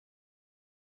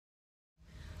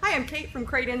Hi, I'm Kate from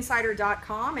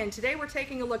CrateInsider.com, and today we're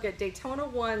taking a look at Daytona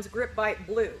 1's Grip Bite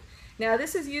Blue. Now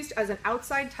this is used as an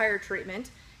outside tire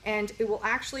treatment, and it will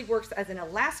actually work as an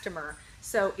elastomer,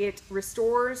 so it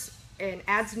restores and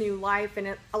adds new life, and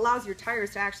it allows your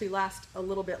tires to actually last a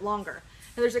little bit longer.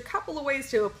 Now there's a couple of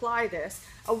ways to apply this.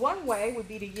 One way would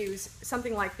be to use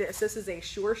something like this. This is a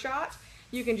Sure Shot.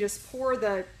 You can just pour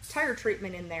the tire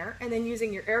treatment in there, and then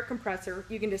using your air compressor,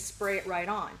 you can just spray it right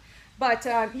on. But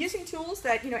using tools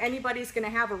that anybody's going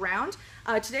to have around,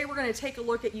 today we're going to take a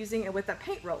look at using it with a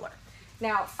paint roller.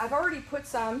 Now I've already put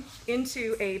some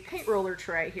into a paint roller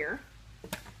tray here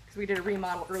because we did a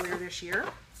remodel earlier this year,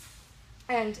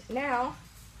 and now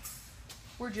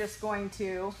we're just going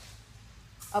to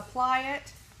apply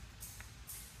it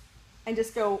and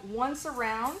just go once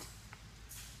around,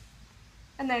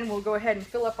 and then we'll go ahead and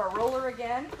fill up our roller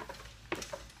again,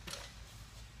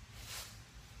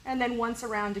 and then once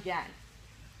around again.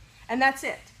 And that's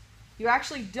it. You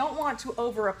actually don't want to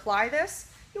over apply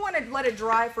this. You want to let it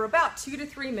dry for about 2 to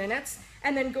 3 minutes,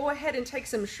 and then go ahead and take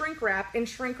some shrink wrap and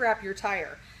shrink wrap your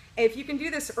tire. If you can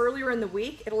do this earlier in the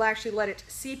week, it'll actually let it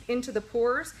seep into the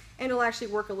pores, and it'll actually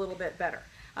work a little bit better.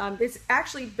 It's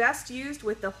actually best used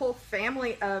with the whole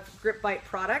family of Grip Bite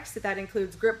products. That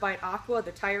includes Grip Bite Aqua,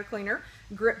 the tire cleaner,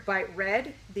 Grip Bite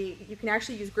Red. You can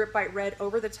actually use Grip Bite Red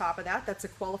over the top of that. That's a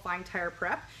qualifying tire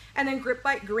prep. And then Grip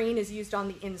Bite Green is used on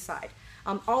the inside.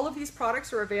 All of these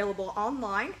products are available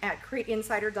online at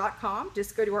CrateInsider.com.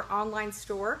 Just go to our online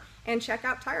store and check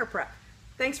out tire prep.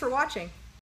 Thanks for watching.